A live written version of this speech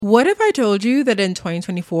What if I told you that in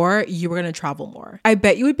 2024, you were going to travel more? I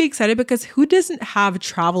bet you would be excited because who doesn't have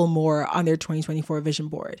travel more on their 2024 vision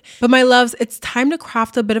board? But my loves, it's time to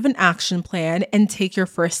craft a bit of an action plan and take your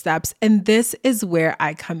first steps. And this is where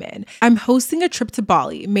I come in. I'm hosting a trip to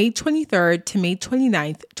Bali, May 23rd to May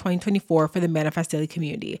 29th, 2024 for the Manifest Daily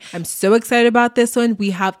community. I'm so excited about this one. We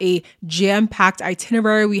have a jam-packed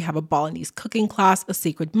itinerary. We have a Balinese cooking class, a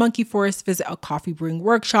sacred monkey forest visit, a coffee brewing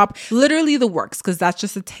workshop, literally the works, because that's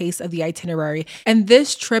just a taste of the itinerary. And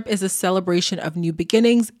this trip is a celebration of new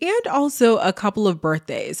beginnings and also a couple of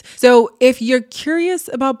birthdays. So if you're curious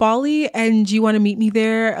about Bali and you want to meet me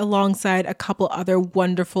there alongside a couple other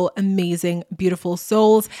wonderful, amazing, beautiful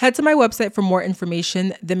souls, head to my website for more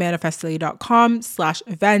information,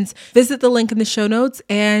 themanifestdaily.com/events. Visit the link in the show notes.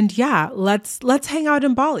 And yeah, let's hang out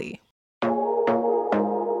in Bali.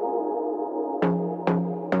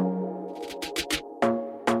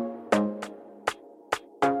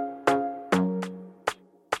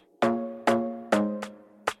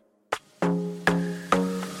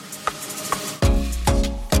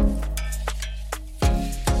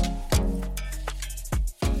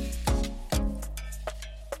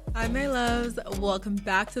 Hi, my loves. Welcome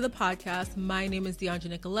back to the podcast. My name is Deandra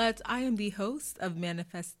Nicolette. I am the host of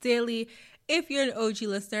Manifest Daily. If you're an OG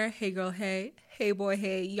listener, hey girl, hey boy,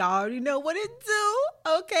 hey, y'all already know what it do.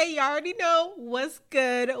 Okay, y'all already know what's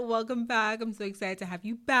good. Welcome back. I'm so excited to have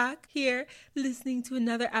you back here listening to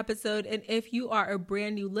another episode. And if you are a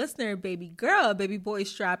brand new listener, baby girl, baby boy,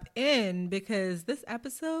 strap in because this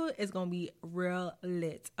episode is going to be real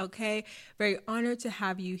lit. Okay, very honored to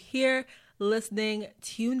have you here listening,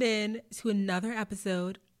 tuned in to another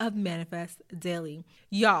episode of Manifest Daily.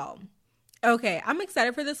 Y'all, okay, I'm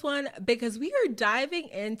excited for this one because we are diving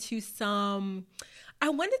into some, I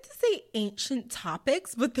wanted to say ancient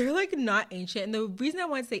topics, but they're like not ancient. And the reason I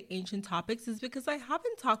want to say ancient topics is because I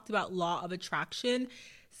haven't talked about law of attraction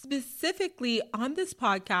specifically on this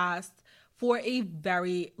podcast for a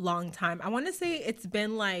very long time. I want to say it's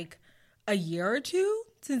been like a year or two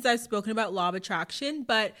since I've spoken about law of attraction,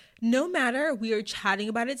 but no matter, we are chatting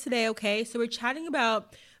about it today, okay? So we're chatting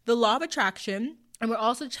about the law of attraction, and we're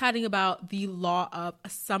also chatting about the law of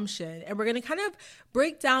assumption. And we're going to kind of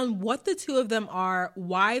break down what the two of them are,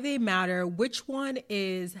 why they matter, which one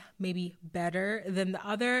is maybe better than the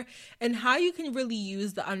other, and how you can really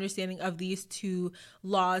use the understanding of these two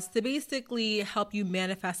laws to basically help you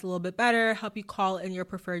manifest a little bit better, help you call in your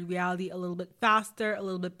preferred reality a little bit faster, a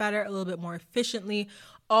little bit better, a little bit more efficiently,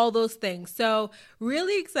 all those things. So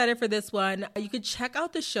really excited for this one. You could check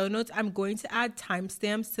out the show notes. I'm going to add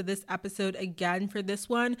timestamps to this episode again for this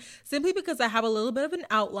one, simply because I have a little bit of an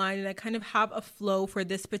outline and I kind of have a flow for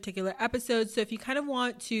this particular episode. So if you kind of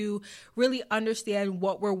want to really understand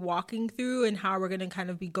what we're walking through and how we're going to kind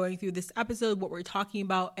of be going through this episode, what we're talking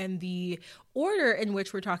about, and the order in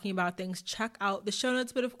which we're talking about things, check out the show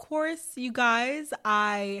notes. But of course, you guys,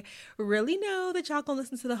 I really know that y'all can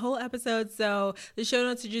listen to the whole episode. So the show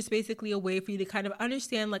notes are just basically a way for you to kind of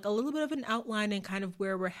understand like a little bit of an outline and kind of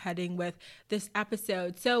where we're heading with this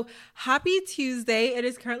episode. So happy Tuesday. It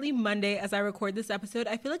is currently Monday as I record this episode.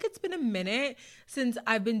 I feel like it's been a minute since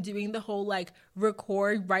I've been doing the whole like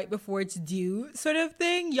record right before it's due sort of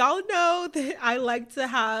thing. Y'all know that I like to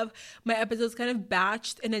have my episodes kind of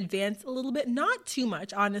batched in advance a little bit, not too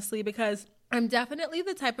much, honestly, because I'm definitely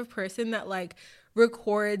the type of person that like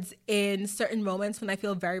records in certain moments when I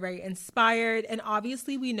feel very, very inspired. And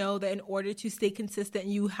obviously we know that in order to stay consistent,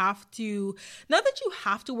 you have to, not that you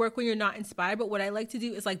have to work when you're not inspired, but what I like to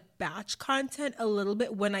do is like batch content a little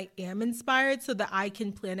bit when I am inspired so that I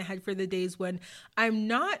can plan ahead for the days when I'm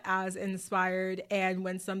not as inspired and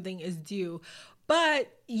when something is due.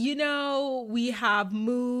 But, you know, we have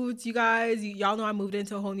moved, you guys, y'all know I moved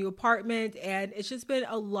into a whole new apartment, and it's just been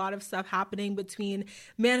a lot of stuff happening between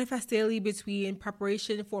Manifest Daily, between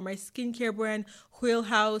preparation for my skincare brand, Wheel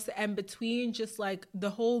House, and between just like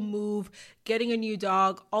the whole move, getting a new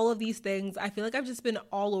dog, all of these things. I feel like I've just been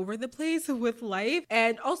all over the place with life,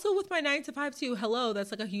 and also with my 9 to 5 too. Hello,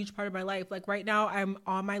 that's like a huge part of my life. Like right now I'm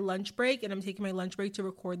on my lunch break and I'm taking my lunch break to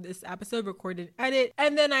record this episode, record and edit,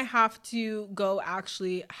 and then I have to go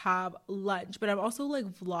actually have lunch. But I'm also like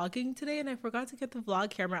vlogging today and I forgot to get the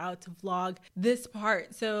vlog camera out to vlog this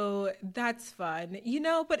part. So that's fun, you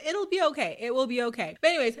know, but it'll be okay. It will be okay. But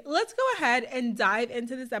anyways, let's go ahead and dive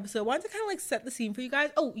into this episode. I wanted to kind of like set the scene for you guys.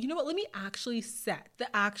 Oh, you know what? Let me actually set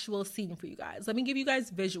the actual scene for you guys. Let me give you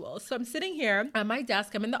guys visuals. So I'm sitting here at my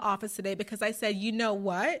desk. I'm in the office today because I said, you know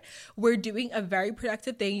what? We're doing a very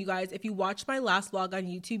productive thing, you guys. If you watched my last vlog on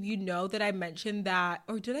YouTube, you know that I mentioned that,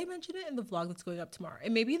 or did I mention it in the vlog that's going up tomorrow? It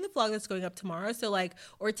and maybe in the vlog that's going up tomorrow. So like,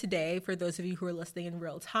 or today for those of you who are listening in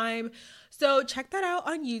real time. So check that out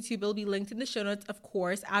on YouTube. It'll be linked in the show notes, of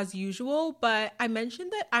course, as usual. But I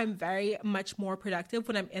mentioned that I'm very much more productive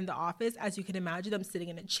when I'm in the office. As you can imagine, I'm sitting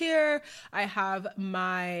in a chair. I have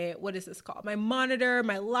my, what is this called? My monitor,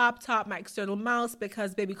 my laptop, my external mouse,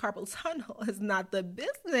 because baby carpal tunnel is not the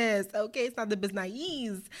business. Okay, it's not the business.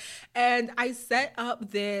 And I set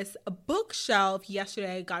up this bookshelf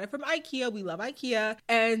yesterday. Got it from IKEA. We love IKEA.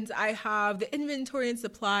 And I have the inventory and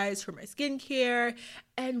supplies for my skincare.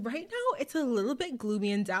 And right now it's a little bit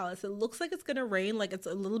gloomy in Dallas. It looks like it's going to rain, like it's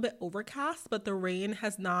a little bit overcast, but the rain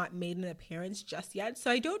has not made an appearance just yet.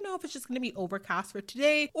 So I don't know if it's just going to be overcast for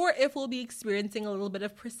today or if we'll be experiencing a little bit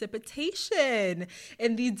of precipitation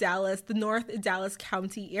in the North Dallas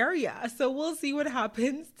County area. So we'll see what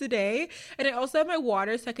happens today. And I also have my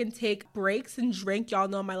water so I can take breaks and drink. Y'all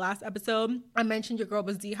know in my last episode, I mentioned your girl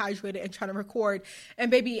was dehydrated and trying to record.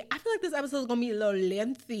 And baby, I feel like this episode is going to be a little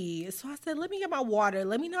lengthy. So I said, let me get my water.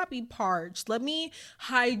 Let me not be parched. Let me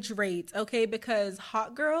hydrate, okay? Because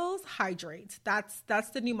hot girls hydrate. That's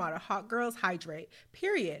the new motto. Hot girls hydrate,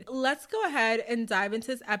 period. Let's go ahead and dive into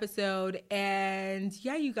this episode. And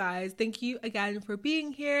yeah, you guys, thank you again for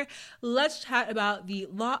being here. Let's chat about the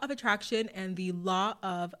law of attraction and the law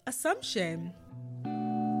of assumption.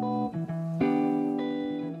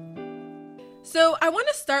 So I want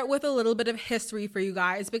to start with a little bit of history for you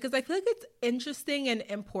guys because I feel like it's interesting and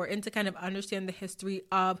important to kind of understand the history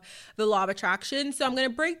of the law of attraction. So I'm going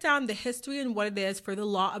to break down the history and what it is for the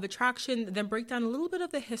law of attraction, then break down a little bit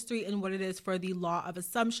of the history and what it is for the law of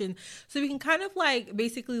assumption. So we can kind of like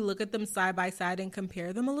basically look at them side by side and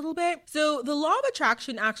compare them a little bit. So the law of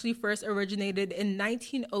attraction actually first originated in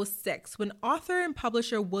 1906 when author and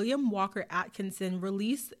publisher William Walker Atkinson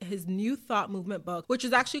released his New Thought Movement book, which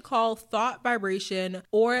is actually called Thought, Vibration,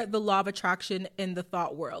 or the Law of Attraction in the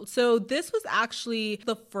Thought World. So this was actually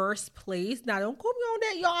the first place. Now don't quote me on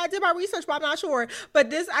that, y'all. I did my research, but I'm not sure.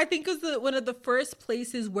 But this, I think, is one of the first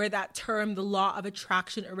places where that term, the Law of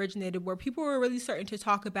Attraction, originated, where people were really starting to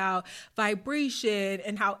talk about vibration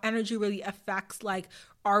and how energy really affects like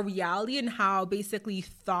our reality and how basically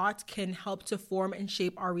thought can help to form and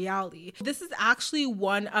shape our reality. This is actually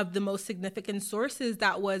one of the most significant sources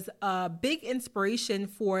that was a big inspiration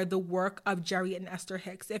for the work of Jerry and Esther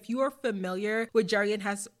Hicks. If you are familiar with Jerry and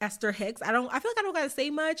Esther Hicks, I feel like I don't gotta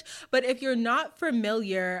say much, but if you're not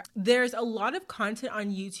familiar, there's a lot of content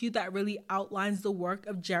on YouTube that really outlines the work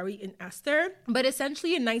of Jerry and Esther. But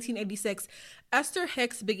essentially in 1986, Esther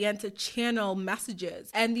Hicks began to channel messages,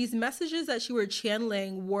 and these messages that she were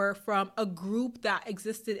channeling were from a group that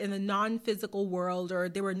existed in the non-physical world, or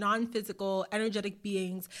they were non-physical energetic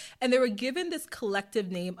beings, and they were given this collective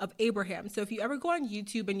name of Abraham. So if you ever go on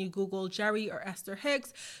YouTube and you Google Jerry or Esther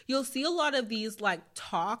Hicks, you'll see a lot of these like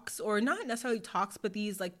talks, or not necessarily talks, but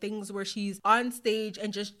these like things where she's on stage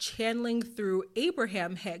and just channeling through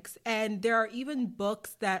Abraham Hicks. And there are even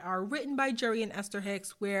books that are written by Jerry and Esther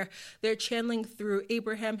Hicks where they're channeling through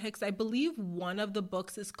Abraham Hicks. I believe one of the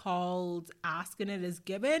books is called Ask and It Is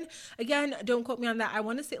Given. Again, don't quote me on that. I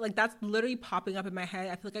want to say like that's literally popping up in my head.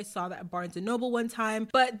 I feel like I saw that at Barnes & Noble one time.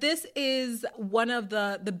 But this is one of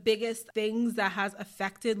the biggest things that has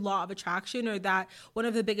affected law of attraction, or that one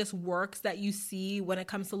of the biggest works that you see when it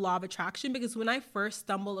comes to law of attraction. Because when I first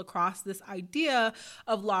stumbled across this idea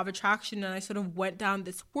of law of attraction and I sort of went down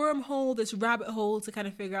this wormhole, this rabbit hole to kind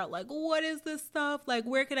of figure out like, what is this stuff? Like,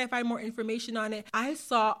 where can I find more information on it? I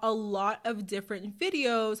saw a lot of different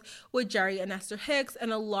videos with Jerry and Esther Hicks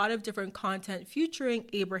and a lot of different content featuring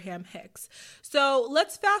Abraham Hicks. So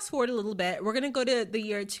let's fast forward a little bit. We're going to go to the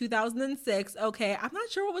year 2006. Okay, I'm not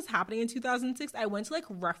sure what was happening in 2006. I went to like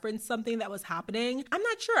reference something that was happening. I'm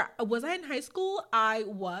not sure. Was I in high school? I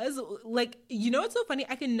was. Like, you know, it's so funny.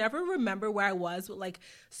 I can never remember where I was with like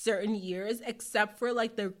certain years except for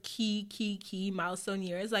like the key milestone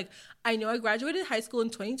years. Like, I know I graduated high school in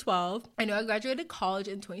 2012. I know I graduated college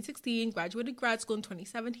in 2016, graduated grad school in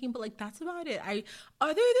 2017, but like that's about it.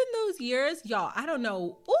 Other than those years, y'all, I don't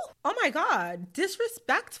know. Oh my God,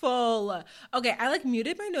 disrespectful. Okay, I like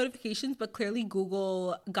muted my notifications, but clearly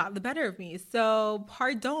Google got the better of me. So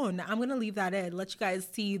pardon, I'm gonna leave that in, let you guys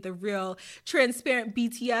see the real transparent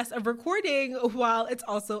BTS of recording while it's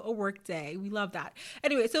also a work day. We love that.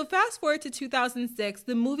 Anyway, so fast forward to 2006,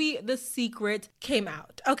 the movie The Secret came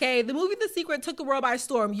out. Okay, the movie The Secret took the world by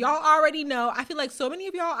storm. Y'all already know. I feel like so many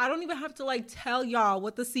of y'all, I don't even have to like tell y'all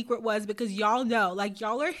what The Secret was, because y'all know, like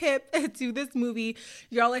y'all are hip to this movie.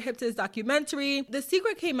 Y'all are hip to this documentary. The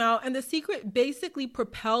Secret came out, and The Secret basically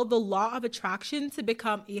propelled the law of attraction to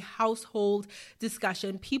become a household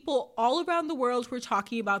discussion. People all around the world were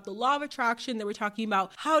talking about the law of attraction. They were talking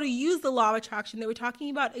about how to use the law of attraction. They were talking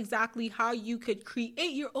about exactly how you could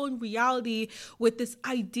create your own reality with this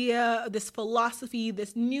idea, this philosophy,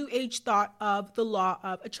 this new age thought of the law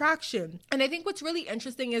of attraction. And I think what's really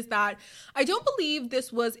interesting is that I don't believe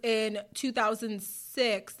this was in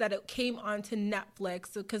 2006 that it came onto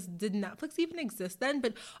Netflix, because did Netflix even exist then?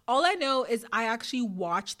 But all I know is I actually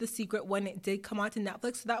watched The Secret when it did come onto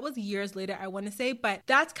Netflix. So that was years later, I want to say, but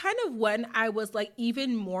that's kind of when I was like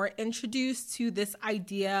even more introduced to this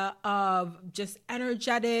idea of just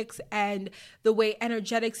energetics and the way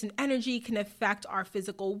energetics and energy can affect our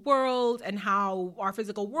physical world, and how our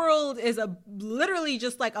physical world is literally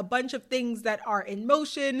just like a bunch of things that are in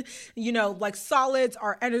motion, you know, like solids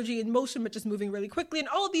are energy in motion, but just moving really quickly, and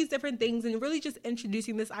all of these different things, and really just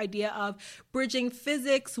introducing this idea of bridging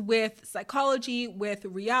physics with psychology, with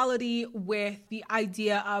reality, with the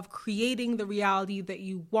idea of creating the reality that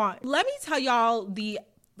you want. Let me tell y'all the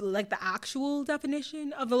actual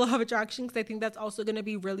definition of the law of attraction, because I think that's also going to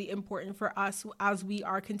be really important for us as we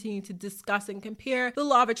are continuing to discuss and compare the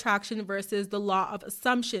law of attraction versus the law of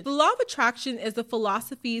assumption. The law of attraction is a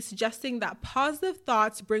philosophy suggesting that positive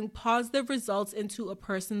thoughts bring positive results into a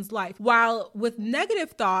person's life, while with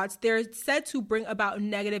negative thoughts, they're said to bring about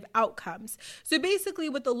negative outcomes. So basically,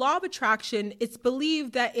 with the law of attraction, it's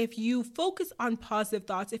believed that if you focus on positive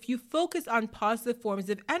thoughts, if you focus on positive forms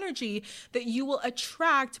of energy, that you will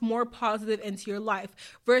attract more positive into your life,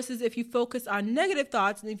 versus if you focus on negative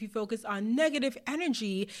thoughts and if you focus on negative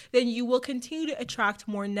energy, then you will continue to attract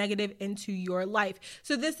more negative into your life.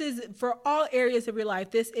 So this is for all areas of your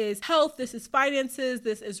life. This is health, this is finances,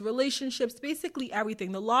 this is relationships, basically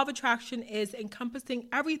everything. The law of attraction is encompassing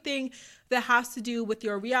everything that has to do with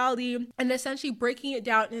your reality, and essentially breaking it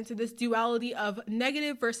down into this duality of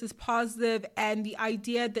negative versus positive, and the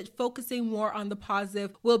idea that focusing more on the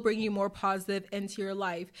positive will bring you more positive into your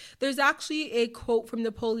life. There's actually a quote from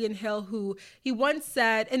Napoleon Hill, who he once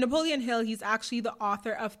said, and Napoleon Hill, he's actually the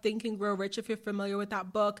author of Think and Grow Rich, if you're familiar with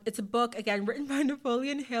that book. It's a book, again, written by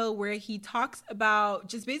Napoleon Hill, where he talks about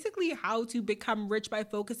just basically how to become rich by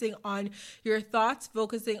focusing on your thoughts,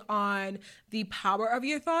 focusing on the power of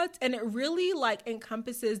your thoughts, and it really like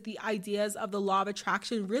encompasses the ideas of the law of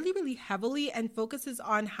attraction really, really heavily, and focuses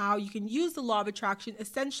on how you can use the law of attraction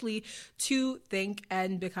essentially to think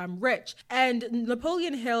and become rich. And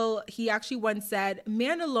Napoleon Hill, he actually once said,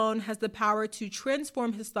 "Man alone has the power to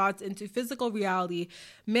transform his thoughts into physical reality.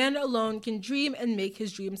 Man alone can dream and make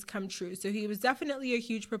his dreams come true." So he was definitely a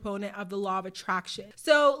huge proponent of the law of attraction.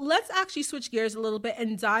 So let's actually switch gears a little bit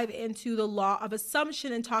and dive into the law of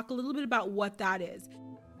assumption and talk a little bit about what that is.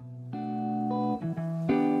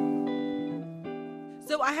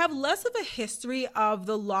 So I have less of a history of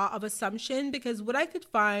the law of assumption, because what I could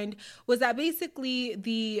find was that basically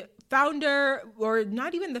the founder, or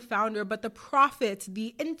not even the founder, but the prophet,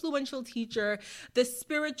 the influential teacher, the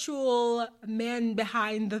spiritual man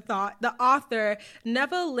behind the thought, the author,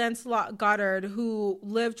 Neville Lancelot Goddard, who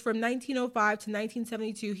lived from 1905 to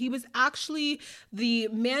 1972, he was actually the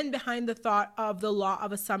man behind the thought of the law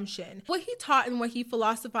of assumption. What he taught and what he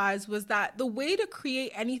philosophized was that the way to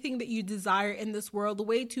create anything that you desire in this world, the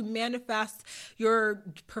way to manifest your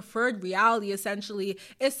preferred reality essentially,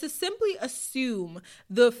 is to simply assume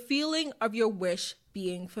the feeling of your wish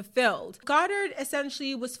being fulfilled. Goddard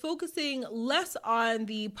essentially was focusing less on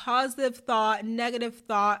the positive thought, negative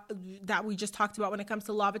thought that we just talked about when it comes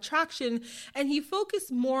to law of attraction, and he focused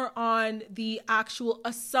more on the actual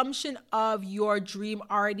assumption of your dream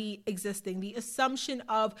already existing, the assumption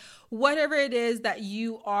of whatever it is that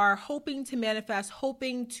you are hoping to manifest,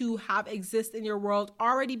 hoping to have exist in your world,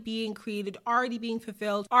 already being created, already being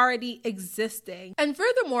fulfilled, already existing. And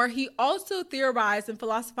furthermore, he also theorized and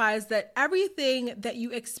philosophized that everything that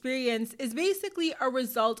you experience is basically a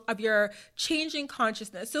result of your changing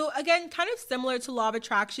consciousness. So again, kind of similar to law of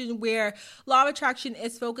attraction, where law of attraction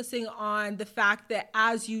is focusing on the fact that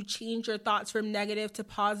as you change your thoughts from negative to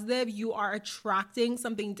positive, you are attracting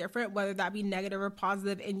something different, whether that be negative or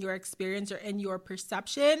positive in your experience or in your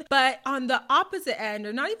perception. But on the opposite end,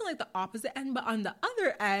 or not even like the opposite end, but on the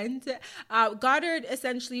other end, Goddard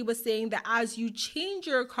essentially was saying that as you change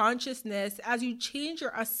your consciousness, as you change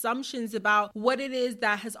your assumptions about what it it is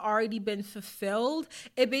that has already been fulfilled,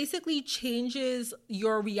 it basically changes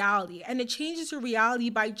your reality. And it changes your reality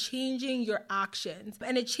by changing your actions.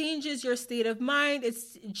 And it changes your state of mind. It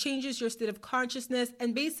changes your state of consciousness.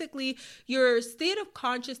 And basically, your state of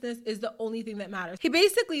consciousness is the only thing that matters. He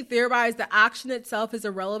basically theorized that action itself is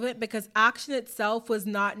irrelevant because action itself was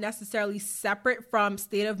not necessarily separate from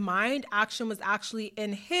state of mind. Action was actually,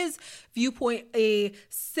 in his viewpoint, a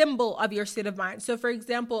symbol of your state of mind. So for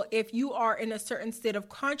example, if you are in a certain state of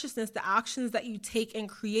consciousness, the actions that you take and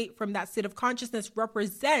create from that state of consciousness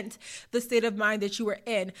represent the state of mind that you were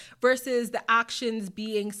in, versus the actions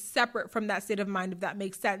being separate from that state of mind, if that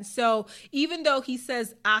makes sense. So even though he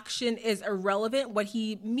says action is irrelevant, what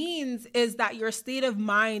he means is that your state of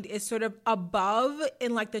mind is sort of above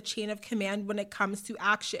in like the chain of command when it comes to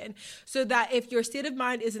action. So that if your state of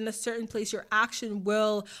mind is in a certain place, your action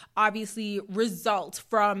will obviously result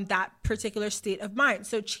from that particular state of mind.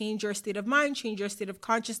 So change your state of mind, change your state of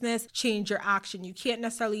consciousness, change your action. You can't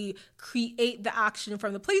necessarily create the action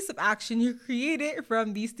from the place of action. You create it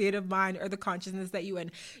from the state of mind or the consciousness that you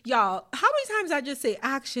in. Y'all, how many times I just say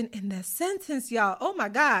action in this sentence, y'all? Oh my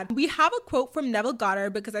God. We have a quote from Neville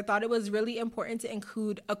Goddard because I thought it was really important to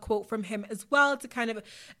include a quote from him as well to kind of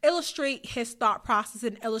illustrate his thought process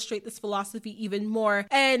and illustrate this philosophy even more.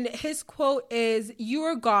 And his quote is, "You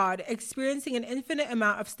are God, experiencing an infinite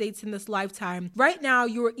amount of states in this lifetime. Right now,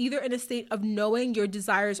 you are either in a state of knowing your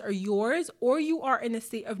desires are yours, or you are in a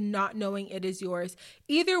state of not knowing it is yours.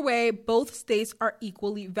 Either way, both states are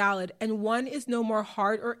equally valid, and one is no more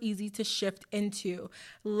hard or easy to shift into."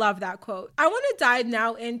 Love that quote. I want to dive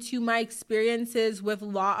now into my experiences with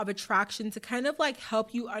law of attraction to kind of like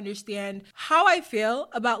help you understand how I feel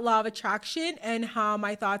about law of attraction and how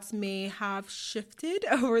my thoughts may have shifted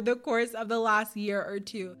over the course of the last year or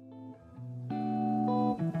two.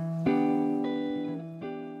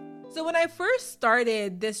 So when I first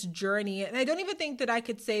started this journey, and I don't even think that I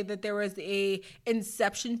could say that there was a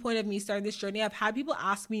inception point of me starting this journey. I've had people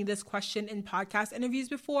ask me this question in podcast interviews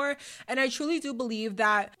before, and I truly do believe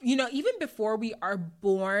that, even before we are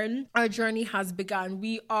born, our journey has begun.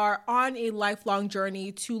 We are on a lifelong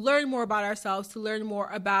journey to learn more about ourselves, to learn more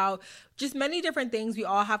about just many different things. We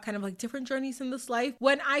all have kind of like different journeys in this life.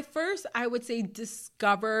 When I first, I would say,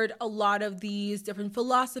 discovered a lot of these different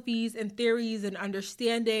philosophies and theories and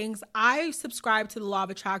understandings, I subscribed to the law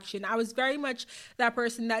of attraction. I was very much that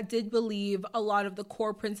person that did believe a lot of the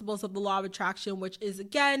core principles of the law of attraction, which is,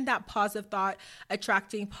 again, that positive thought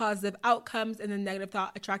attracting positive outcomes and the negative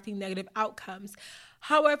thought attracting negative outcomes.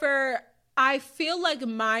 However, I feel like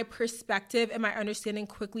my perspective and my understanding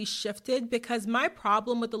quickly shifted because my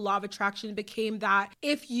problem with the law of attraction became that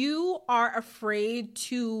if you are afraid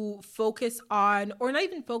to focus on, or not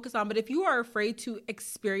even focus on, but if you are afraid to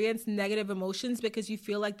experience negative emotions because you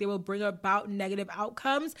feel like they will bring about negative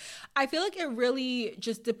outcomes, I feel like it really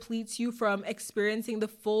just depletes you from experiencing the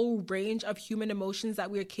full range of human emotions that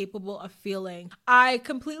we are capable of feeling. I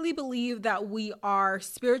completely believe that we are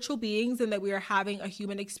spiritual beings and that we are having a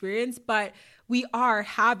human experience, but we are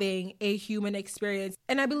having a human experience.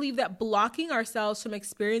 And I believe that blocking ourselves from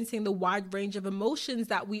experiencing the wide range of emotions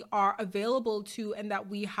that we are available to and that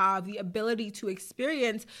we have the ability to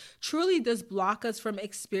experience truly does block us from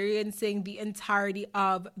experiencing the entirety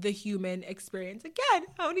of the human experience. Again,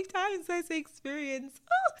 how many times did I say experience?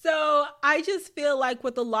 So I just feel like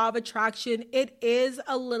with the law of attraction, it is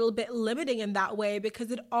a little bit limiting in that way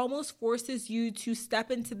because it almost forces you to step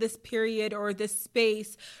into this period or this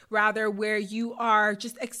space rather where you are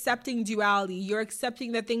just accepting duality. You're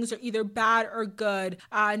accepting that things are either bad or good,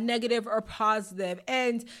 negative or positive.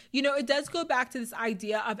 And, it does go back to this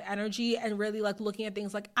idea of energy and really like looking at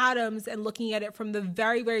things like atoms and looking at it from the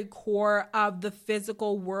very, very core of the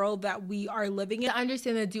physical world that we are living in to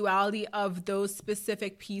understand the duality of those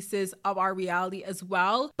specific pieces of our reality as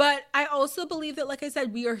well. But I also believe that, like I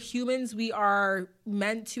said, we are humans. We are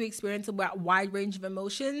meant to experience a wide range of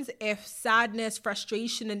emotions. If sadness,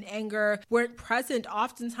 frustration, and anger weren't present,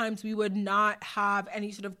 oftentimes we would not have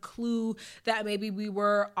any sort of clue that maybe we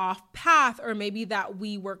were off path or maybe that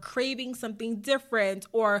we were craving something different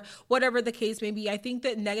or whatever the case may be. I think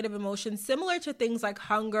that negative emotions, similar to things like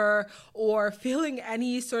hunger or feeling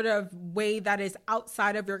any sort of way that is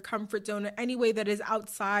outside of your comfort zone or any way that is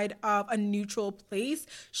outside of a neutral place,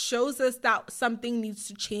 shows us that something needs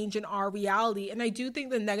to change in our reality. And I do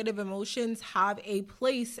think the negative emotions have a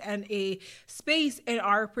place and a space in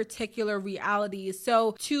our particular reality reality.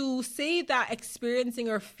 So to say that experiencing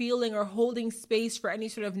or feeling or holding space for any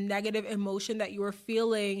sort of negative emotion that you are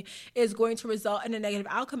feeling is going to result in a negative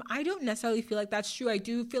outcome, I don't necessarily feel like that's true. I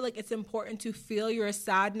do feel like it's important to feel your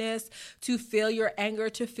sadness, to feel your anger,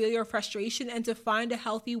 to feel your frustration, and to find a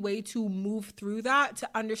healthy way to move through that, to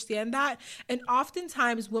understand that. And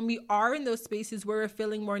oftentimes when we are in those spaces where we're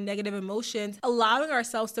feeling more negative emotions, allowing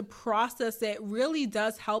ourselves to process it really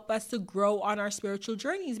does help us to grow on our spiritual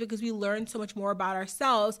journeys, because we learn so much more about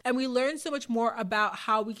ourselves and we learn so much more about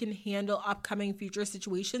how we can handle upcoming future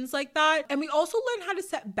situations like that. And we also learn how to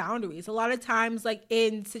set boundaries. A lot of times, like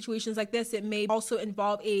in situations like this, it may also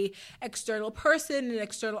involve a external person, an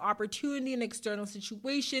external opportunity, an external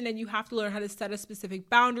situation, and you have to learn how to set a specific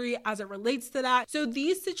boundary as it relates to that. So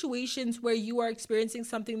these situations where you are experiencing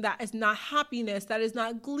something that is not happiness, that is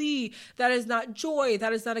not glee, that is not joy,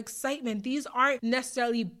 that is not excitement, these aren't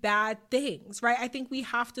necessarily bad things, right? I think we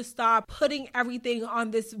have to stop putting everything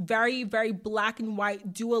on this very, very black and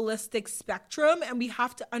white dualistic spectrum, and we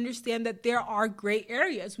have to understand that there are gray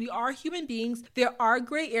areas. We are human beings. There are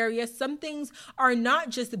gray areas. Some things are not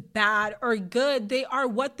just bad or good. They are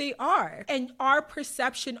what they are. And our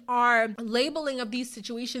perception, our labeling of these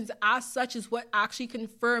situations as such is what actually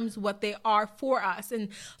confirms what they are for us. And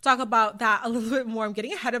I'll talk about that a little bit more. I'm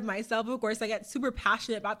getting ahead of myself. Of course, I get super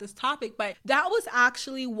passionate about this topic, but that was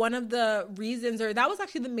actually one of the reasons, or that was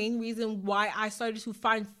actually the main reason why I started to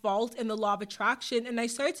find fault in the law of attraction. And I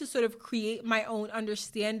started to sort of create my own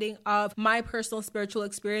understanding of my personal spiritual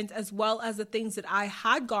experience, as well as the things that I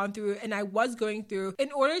had gone through and I was going through,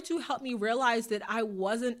 in order to help me realize that I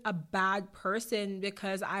wasn't a bad person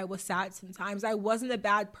because I was sad sometimes. I wasn't a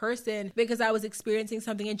bad person because I was experiencing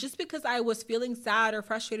something. And just because I was feeling sad or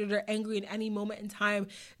frustrated or angry in any moment in time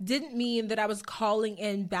didn't mean that I was calling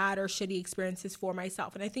in bad or shitty experiences for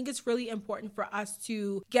myself. And I think it's really important for us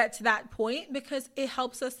to get to that point, because it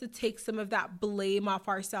helps us to take some of that blame off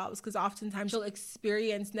ourselves. Because oftentimes you'll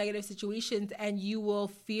experience negative situations and you will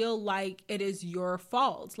feel like it is your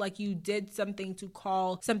fault, like you did something to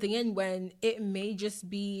call something in, when it may just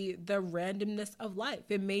be the randomness of life.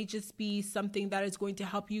 It may just be something that is going to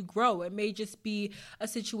help you grow. It may just be a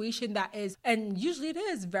situation that is, and usually it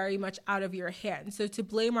is, very much out of your hands. So to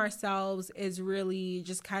blame ourselves is really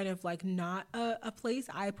just kind of like not a place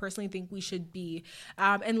I personally think we should be.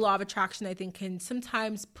 And law of attraction, I think, can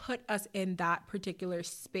sometimes put us in that particular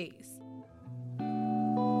space.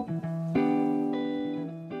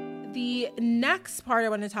 The next part I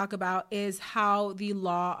want to talk about is how the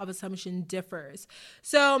law of assumption differs.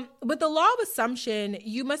 So with the law of assumption,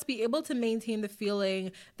 you must be able to maintain the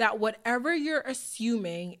feeling that whatever you're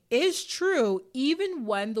assuming is true, even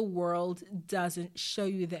when the world doesn't show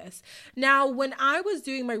you this. Now, when I was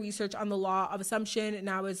doing my research on the law of assumption and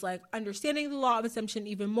I was like understanding the law of assumption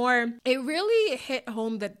even more, it really hit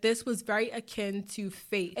home that this was very akin to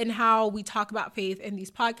faith, and how we talk about faith in these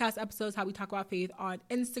podcast episodes, how we talk about faith on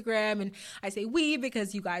Instagram. And I say we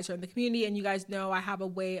because you guys are in the community and you guys know I have a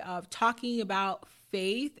way of talking about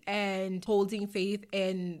faith and holding faith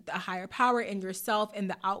in a higher power, in yourself, and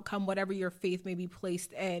the outcome, whatever your faith may be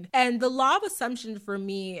placed in. And the law of assumption for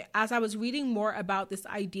me, as I was reading more about this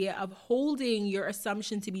idea of holding your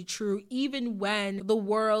assumption to be true, even when the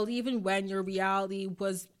world, even when your reality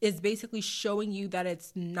is basically showing you that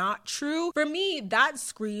it's not true, for me, that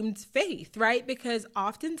screamed faith, right? Because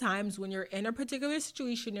oftentimes when you're in a particular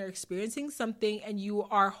situation, you're experiencing something and you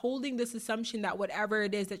are holding this assumption that whatever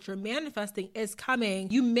it is that you're manifesting is coming,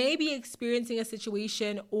 you may be experiencing a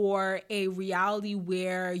situation or a reality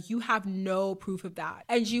where you have no proof of that.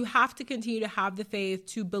 And you have to continue to have the faith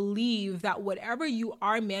to believe that whatever you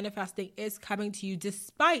are manifesting is coming to you,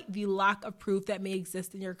 despite the lack of proof that may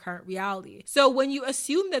exist in your current reality. So when you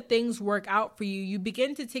assume that things work out for you, you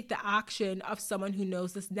begin to take the action of someone who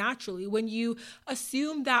knows this naturally. When you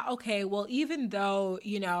assume that, okay, well, even though,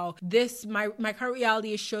 this, my current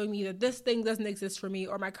reality is showing me that this thing doesn't exist for me,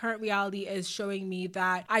 or my current reality is showing me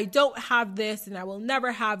that I don't have this and I will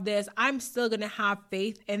never have this, I'm still going to have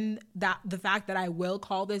faith in that, the fact that I will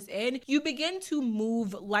call this in. You begin to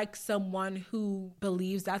move like someone who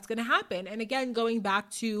believes that's going to happen. And again, going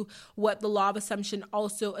back to what the law of assumption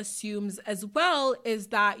also assumes as well, is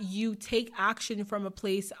that you take action from a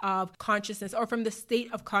place of consciousness, or from the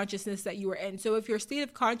state of consciousness that you are in. So if your state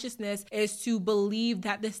of consciousness is to believe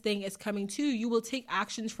that this thing is coming to you, you will take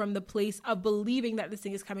actions from the place of believing that this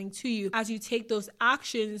thing is coming to you. As you take those those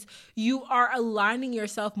actions, you are aligning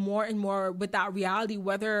yourself more and more with that reality,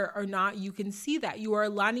 whether or not you can see that. You are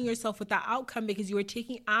aligning yourself with that outcome because you are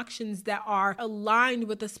taking actions that are aligned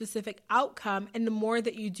with a specific outcome. And the more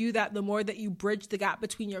that you do that, the more that you bridge the gap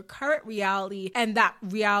between your current reality and that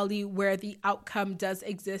reality where the outcome does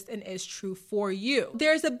exist and is true for you.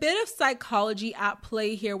 There's a bit of psychology at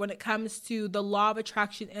play here when it comes to the law of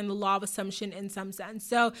attraction and the law of assumption in some sense.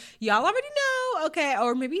 So y'all already know, okay,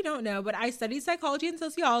 or maybe you don't know, but I studied psychology and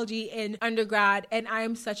sociology in undergrad, and I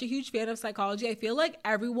am such a huge fan of psychology. I feel like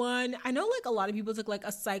everyone, I know like a lot of people took like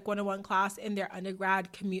a Psych 101 class in their undergrad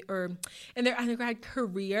in their undergrad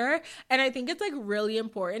career, and I think it's like really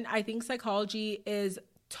important. I think psychology is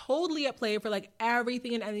totally at play for like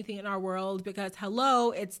everything and anything in our world because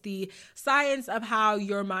hello, it's the science of how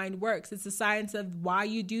your mind works. It's the science of why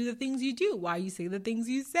you do the things you do, why you say the things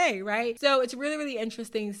you say, right? So it's really, really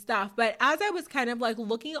interesting stuff. But as I was kind of like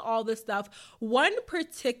looking at all this stuff, one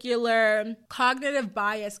particular cognitive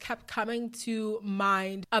bias kept coming to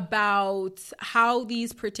mind about how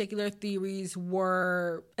these particular theories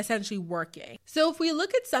were essentially working. So if we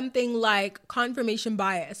look at something like confirmation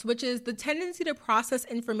bias, which is the tendency to process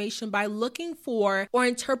information by looking for or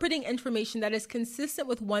interpreting information that is consistent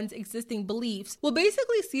with one's existing beliefs, we'll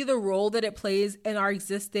basically see the role that it plays in our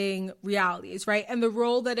existing realities, right? And the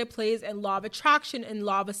role that it plays in law of attraction and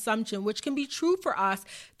law of assumption, which can be true for us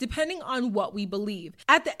depending on what we believe.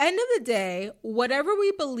 At the end of the day, whatever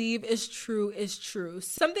we believe is true is true.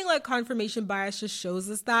 Something like confirmation bias just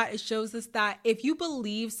shows us that. It shows us that if you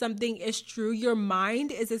believe something is true, your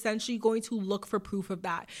mind is essentially going to look for proof of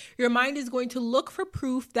that. Your mind is going to look for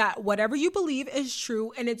proof that whatever you believe is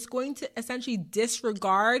true, and it's going to essentially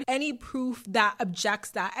disregard any proof that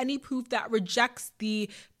objects that, any proof that rejects the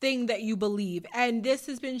thing that you believe. And this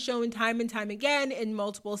has been shown time and time again in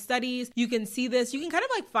multiple studies. You can see this. You can kind of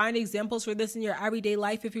like find examples for this in your everyday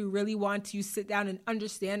life if you really want to sit down and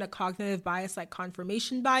understand a cognitive bias like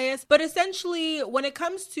confirmation bias. But essentially, when it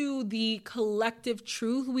comes to the collective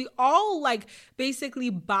truth, we all like basically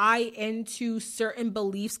buy into certain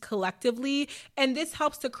beliefs collectively. And this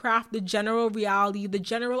helps to craft the general reality, the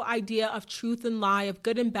general idea of truth and lie, of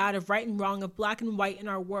good and bad, of right and wrong, of black and white in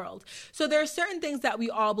our world. So there are certain things that we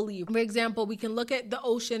all believe. For example, we can look at the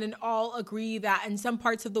ocean and all agree that in some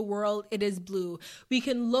parts of the world it is blue. We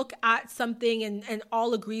can look at something and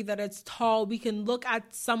all agree that it's tall. We can look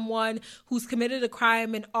at someone who's committed a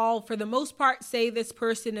crime and all, for the most part, say this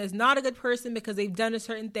person is not a good person because they've done a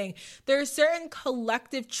certain thing. There are certain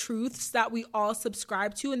collective truths that we all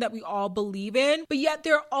subscribe to and that we all believe in, but yet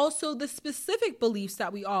there are also the specific beliefs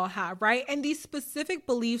that we all have, right? And these specific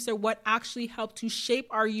beliefs are what actually help to shape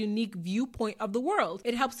our unique viewpoint of the world.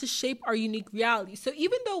 It helps to shape our unique reality. So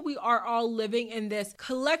even though we are all living in this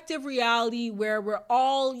collective reality where we're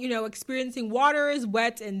all, experiencing water is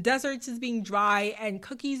wet and deserts is being dry and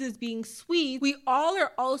cookies is being sweet, we all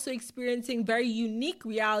are also experiencing very unique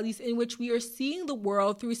realities in which we are seeing the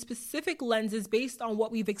world through specific lenses based on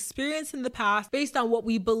what we've experienced in the past, based on what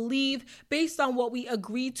we believe, based on what we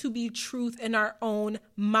agree to be truth in our own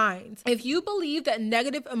minds. If you believe that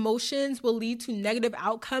negative emotions will lead to negative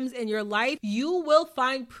outcomes in your life, you will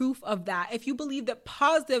find proof of that. If you believe that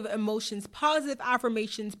positive emotions, positive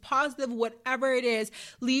affirmations, positive whatever it is,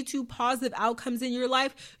 lead to positive outcomes in your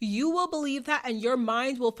life, you will believe that and your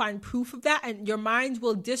mind will find proof of that, and your mind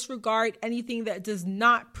will disregard anything that does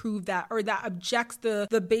not prove that or that objects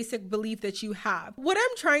the basic belief that you have. What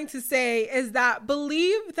I'm trying to say is that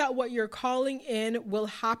believe that what you're calling in will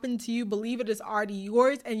happen to you. Believe it is already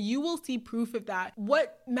yours and you will see proof of that.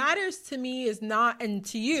 What matters to me is not, and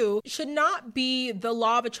to you, should not be the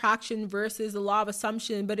law of attraction versus the law of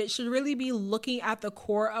assumption, but it should really be looking at the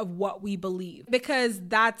core of what we believe, because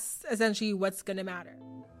that's essentially what's going to matter.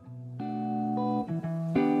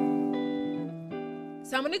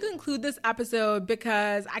 So I'm going to conclude this episode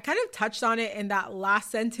because I kind of touched on it in that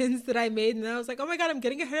last sentence that I made. And then I was like, oh my God, I'm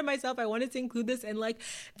getting ahead of myself. I wanted to include this in like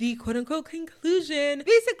the quote unquote conclusion.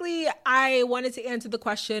 Basically, I wanted to answer the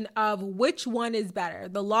question of which one is better,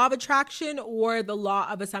 the law of attraction or the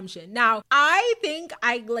law of assumption. Now, I think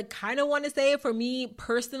I kind of want to say, for me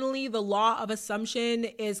personally, the law of assumption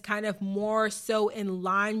is kind of more so in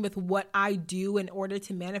line with what I do in order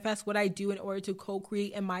to manifest, what I do in order to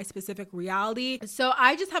co-create in my specific reality. So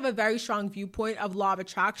I just have a very strong viewpoint of law of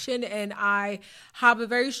attraction, and I have a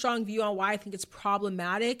very strong view on why I think it's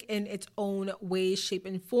problematic in its own ways, shape,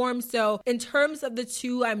 and form. So in terms of the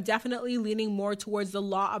two, I'm definitely leaning more towards the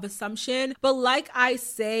law of assumption. But like I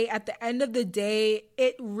say, at the end of the day,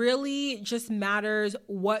 it really just matters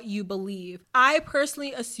what you believe. I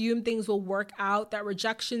personally assume things will work out, that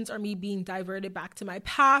rejections are me being diverted back to my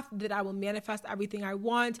path, that I will manifest everything I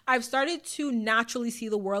want. I've started to naturally see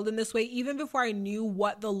the world in this way, even before I knew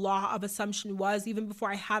what the law of assumption was, even before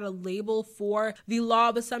I had a label for the law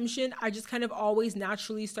of assumption. I just kind of always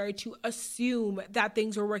naturally started to assume that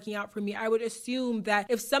things were working out for me. I would assume that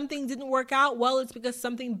if something didn't work out, well, it's because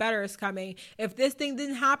something better is coming. If this thing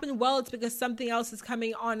didn't happen, well, it's because something else is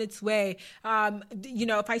coming on its way.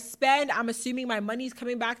 If I spend, I'm assuming my money's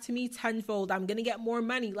coming back to me tenfold. I'm going to get more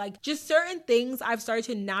money. Like, just certain things I've started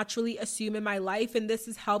to naturally assume in my life. And this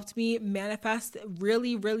has helped me manifest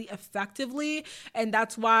really, really effectively. And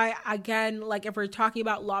that's why, again, like if we're talking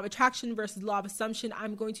about law of attraction versus law of assumption,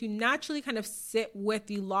 I'm going to naturally kind of sit with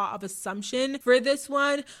the law of assumption for this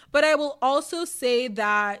one. But I will also say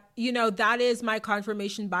that, that is my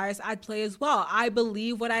confirmation bias at play as well. I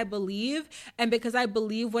believe what I believe. And because I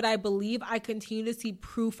believe what I believe, I continue to see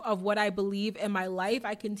proof of what I believe in my life.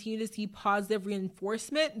 I continue to see positive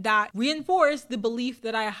reinforcement that reinforce the belief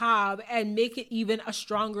that I have and make it even a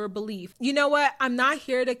stronger belief. You know what? I'm not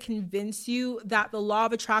here to convince you that the law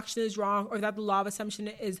of attraction is wrong or that the law of assumption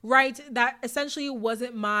is right. That essentially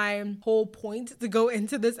wasn't my whole point to go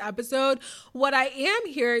into this episode. What I am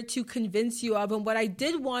here to convince you of, and what I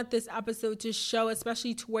did want this episode to show,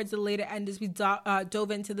 especially towards the later end as we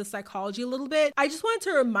dove into the psychology a little bit, I just wanted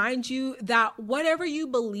to remind you that whatever you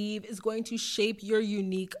believe is going to shape your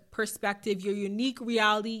unique perspective, your unique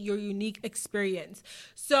reality, your unique experience.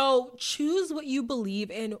 So choose what you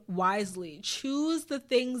believe in wisely. Choose the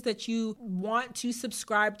things that you want to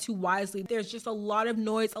subscribe to wisely. There's just a lot of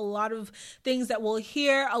noise, a lot of things that we'll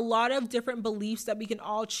hear, a lot of different beliefs that we can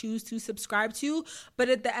all choose to subscribe to. But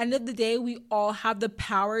at the end of the day, we all have the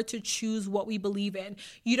power to choose what we believe in.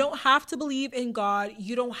 You don't have to believe in God.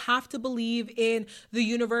 You don't have to believe in the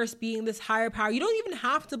universe being this higher power. You don't even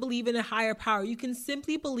have to believe in a higher power. You can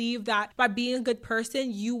simply believe that by being a good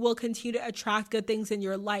person, you will continue to attract good things in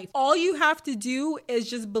your life. All you have to do is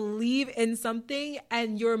just believe in something,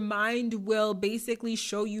 and your mind will basically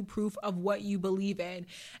show you proof of what you believe in.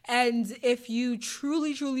 And if you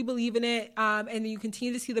truly, truly believe in it, and you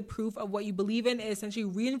continue to see the proof of what you believe in, it essentially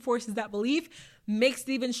reinforces that belief, makes it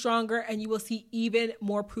even stronger, and you will see even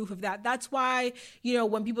more proof of that. That's why,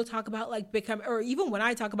 when people talk about or even when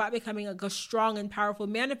I talk about becoming a strong and powerful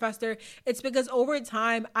manifester, it's because over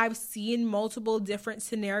time I've seen multiple different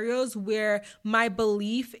scenarios where my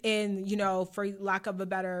belief in, for lack of a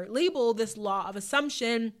better label, this law of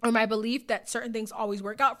assumption, or my belief that certain things always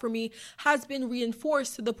work out for me, has been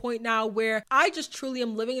reinforced to the point now where I just truly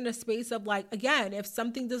am living in a space of again, if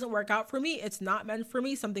something doesn't work out for me, it's not meant for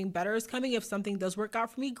me. Something better is coming. If something does work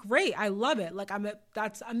out for me, great. I love it.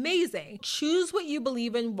 That's amazing. Choose what you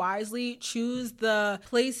believe in wisely. Choose the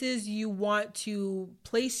places you want to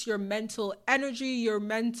place your mental energy, your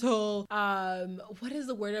mental, what is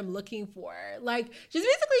the word I'm looking for? Just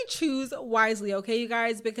basically choose wisely, okay, you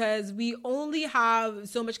guys, because we only have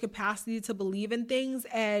so much capacity to believe in things.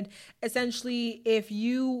 And essentially, if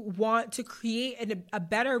you want to create a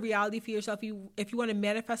better reality for yourself, if you want to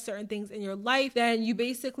manifest certain things in your life, then you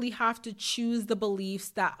basically have to choose the beliefs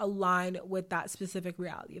that align with that specific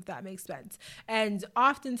reality, if that makes sense. And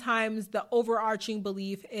oftentimes the overarching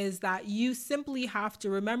belief is that you simply have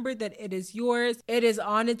to remember that it is yours. It is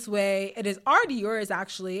on its way. It is already yours,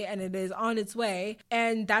 actually, and it is on its way.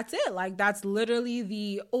 And that's it. That's literally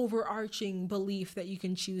the overarching belief that you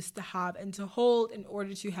can choose to have and to hold in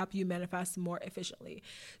order to help you manifest more efficiently.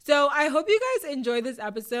 So I hope you guys enjoyed this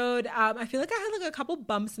episode. I feel like I had a couple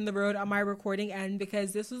bumps in the road on my recording end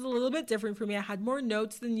because this was a little bit different for me. I had more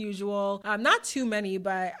notes than usual. Not too many,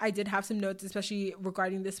 but I did have some notes, especially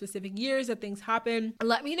regarding the specific years that things happen.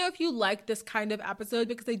 Let me know if you like this kind of episode,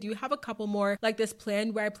 because I do have a couple more like this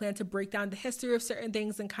planned, where I plan to break down the history of certain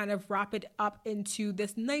things and kind of wrap it up into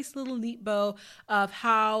this nice little neat bow of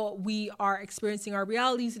how we are experiencing our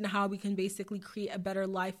realities and how we can basically create a better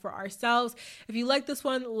life for ourselves. If you like this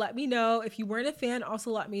one, let me know. If you weren't a fan,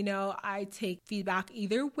 also let me know. I take feedback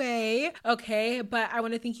either way. Okay. But I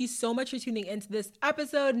want to thank you so much for tuning into this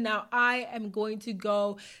episode. Now I am going to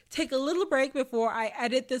go take a little break before I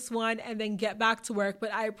edit this one and then get back to work.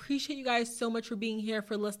 But I appreciate you guys so much for being here,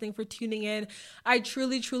 for listening, for tuning in. I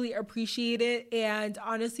truly appreciate it. And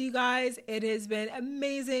honestly, you guys, it has been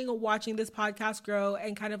amazing watching this podcast grow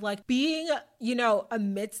and kind of like being,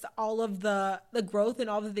 amidst all of the growth and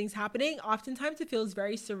all the things happening. Oftentimes it feels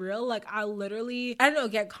very surreal. Like I don't know,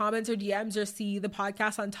 get comments or DMs or see the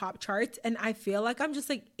podcast on top charts, and I feel like I'm just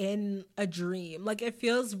like in a dream. Like it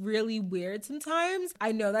feels really weird sometimes.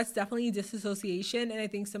 I know that's definitely disassociation, and I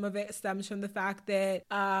think some of it stems from the fact that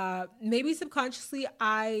maybe subconsciously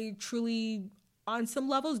I truly on some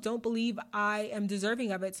levels don't believe I am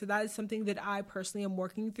deserving of it. So that is something that I personally am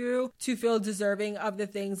working through, to feel deserving of the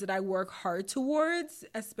things that I work hard towards,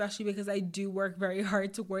 especially because I do work very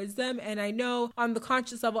hard towards them. And I know on the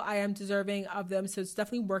conscious level, I am deserving of them. So it's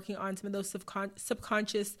definitely working on some of those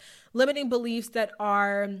subconscious limiting beliefs that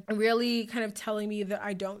are really kind of telling me that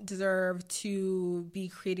I don't deserve to be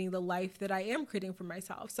creating the life that I am creating for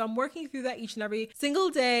myself. So I'm working through that each and every single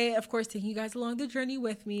day, of course, taking you guys along the journey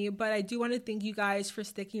with me. But I do want to thank you guys for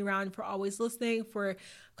sticking around, for always listening, for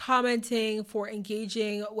commenting, for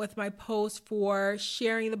engaging with my posts, for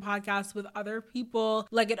sharing the podcast with other people.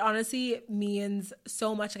 Like it honestly means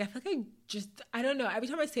so much. Like I feel like I don't know. Every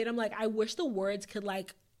time I say it, I'm like, I wish the words could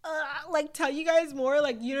like tell you guys more,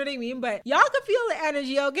 like, you know what I mean? But y'all can feel the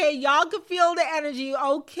energy, okay? Y'all can feel the energy,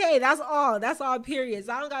 okay? That's all, period.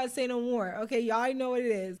 So I don't gotta say no more, okay? Y'all know what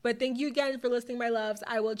it is. But thank you again for listening, my loves.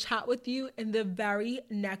 I will chat with you in the very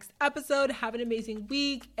next episode. Have an amazing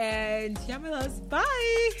week, and yeah, my loves, bye.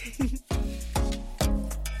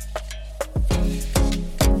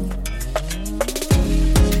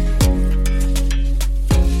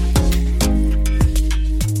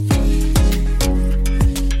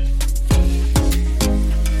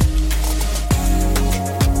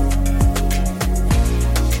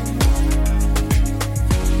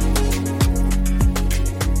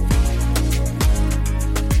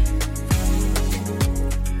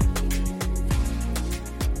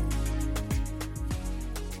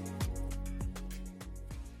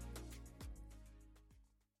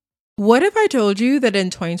 What if I told you that in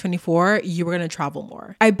 2024, you were going to travel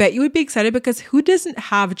more? I bet you would be excited, because who doesn't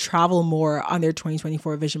have travel more on their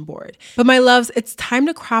 2024 vision board? But my loves, it's time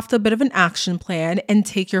to craft a bit of an action plan and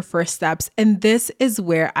take your first steps. And this is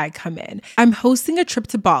where I come in. I'm hosting a trip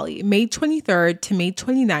to Bali, May 23rd to May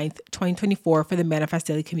 29th, 2024 for the Manifest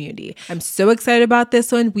Daily community. I'm so excited about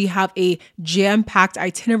this one. We have a jam-packed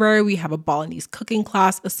itinerary. We have a Balinese cooking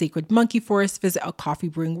class, a sacred monkey forest visit, a coffee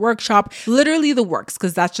brewing workshop, literally the works,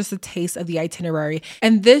 because that's just a taste of the itinerary.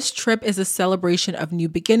 And this trip is a celebration of new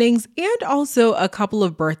beginnings and also a couple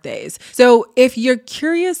of birthdays. So if you're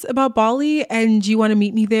curious about Bali and you want to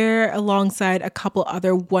meet me there alongside a couple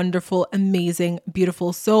other wonderful, amazing,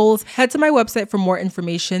 beautiful souls, head to my website for more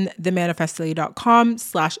information,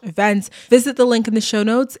 themanifestdaily.com/events. Visit the link in the show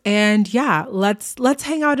notes, and yeah, let's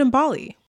hang out in Bali.